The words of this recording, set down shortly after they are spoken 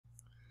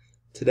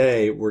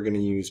Today we're going to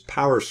use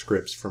power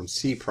scripts from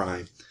C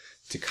Prime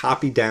to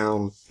copy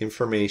down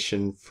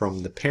information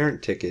from the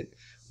parent ticket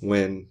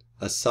when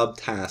a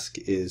subtask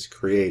is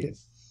created.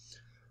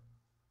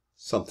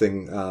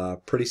 Something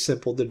pretty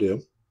simple to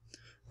do.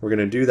 We're going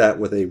to do that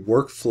with a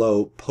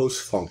workflow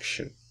post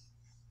function.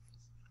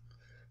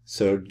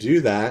 So to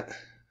do that,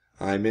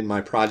 I'm in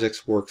my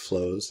project's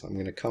workflows. I'm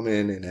going to come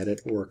in and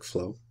edit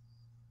workflow.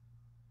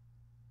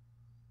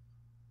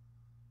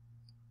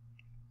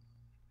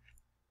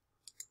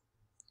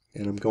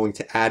 And I'm going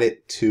to add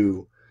it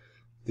to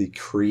the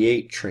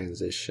create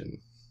transition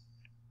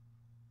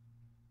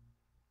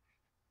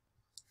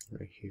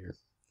right here.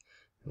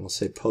 And we'll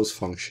say post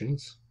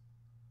functions.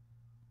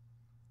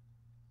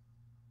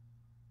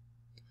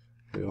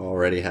 We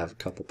already have a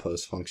couple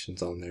post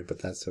functions on there,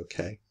 but that's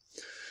okay.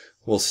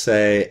 We'll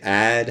say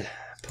add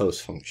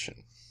post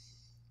function.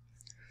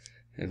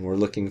 And we're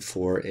looking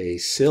for a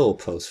SIL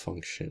post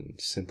function,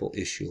 simple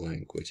issue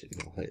language, and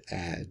we'll hit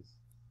add.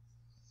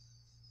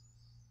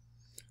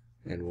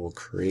 And we'll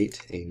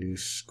create a new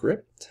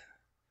script,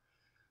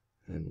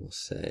 and we'll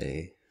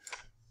say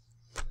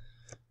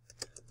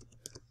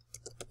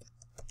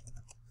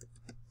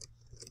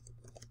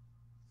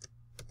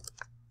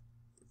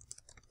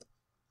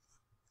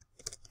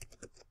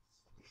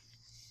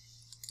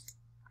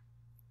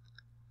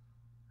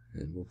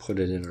and we'll put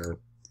it in our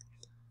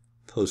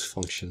post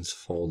functions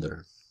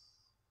folder.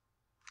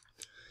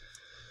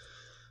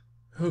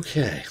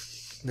 Okay,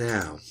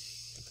 now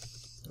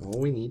all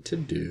we need to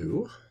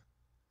do,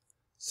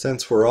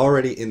 since we're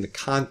already in the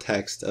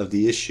context of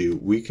the issue,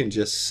 we can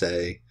just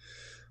say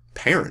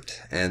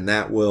parent, and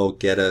that will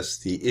get us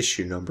the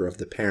issue number of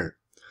the parent.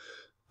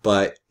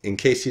 But in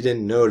case you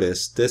didn't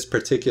notice, this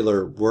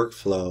particular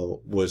workflow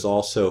was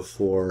also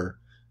for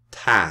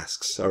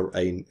tasks, or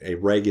a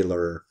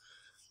regular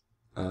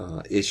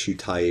issue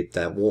type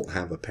that won't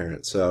have a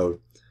parent. So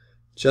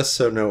just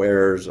so no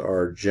errors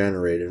are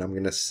generated, I'm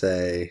going to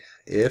say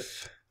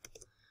if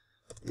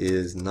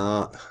is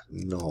not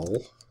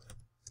null,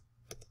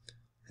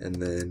 and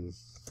then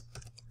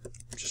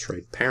just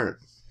write parent.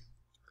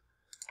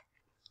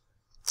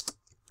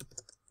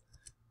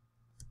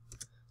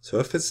 So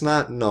if it's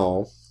not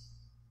null,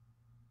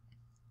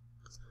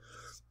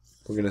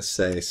 we're going to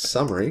say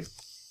summary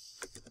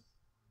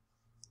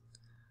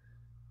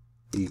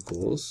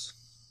equals,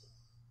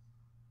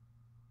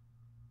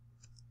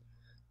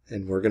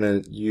 and we're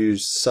going to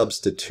use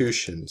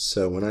substitution.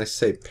 So when I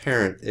say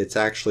parent, it's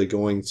actually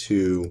going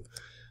to,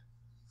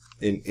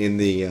 in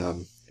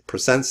the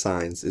percent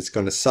signs, it's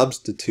going to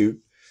substitute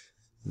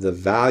the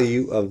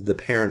value of the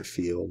parent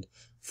field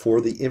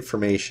for the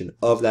information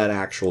of that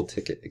actual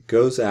ticket. It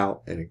goes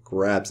out and it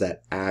grabs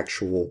that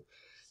actual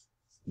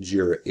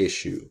Jira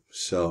issue.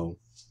 So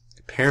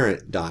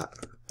parent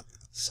dot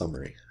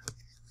summary,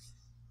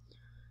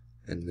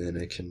 and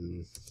then I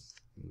can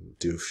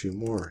do a few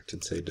more. I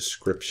can say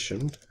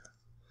description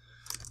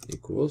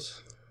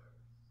equals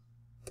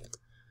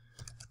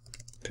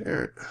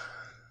parent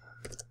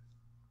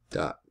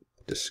dot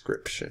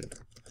description,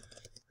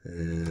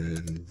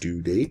 and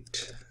due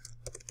date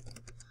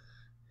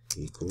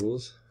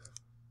equals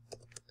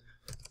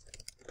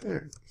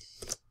parent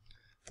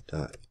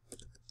dot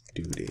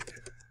due date.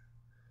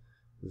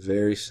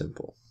 Very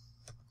simple.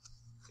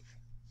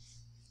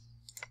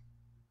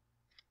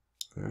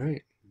 All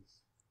right.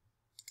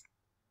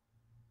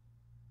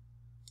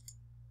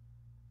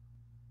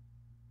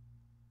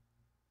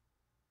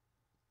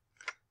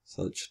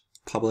 So let's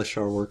publish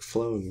our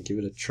workflow and give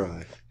it a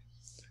try.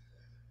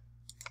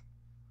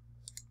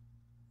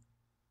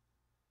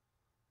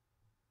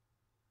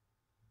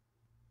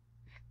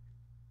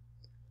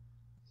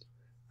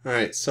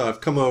 Alright, so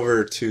I've come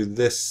over to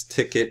this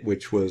ticket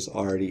which was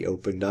already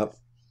opened up,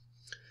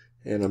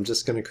 and I'm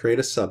just going to create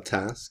a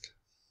subtask,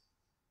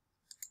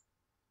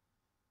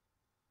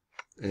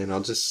 and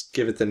I'll just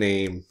give it the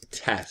name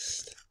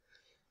test,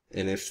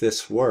 and if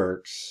this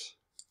works,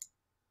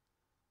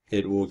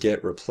 it will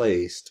get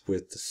replaced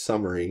with the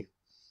summary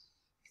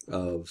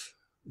of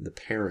the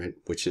parent,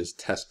 which is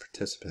test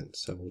participant.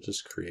 So we'll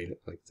just create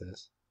it like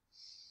this.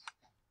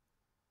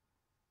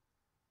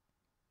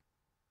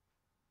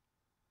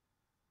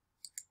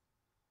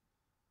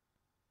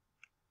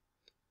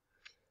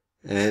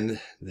 And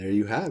there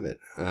you have it.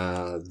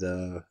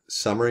 The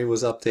summary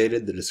was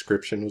updated, the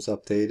description was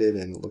updated,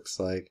 and it looks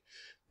like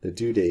the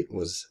due date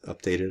was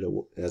updated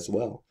as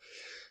well.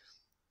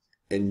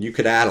 And you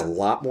could add a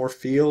lot more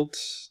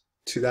fields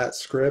to that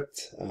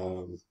script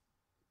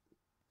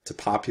to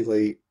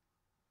populate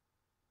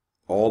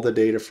all the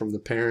data from the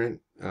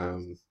parent.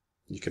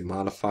 You can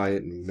modify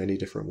it in many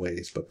different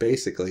ways, but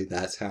basically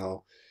that's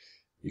how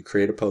you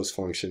create a post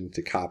function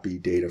to copy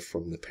data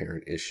from the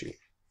parent issue.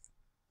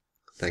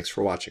 Thanks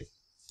for watching.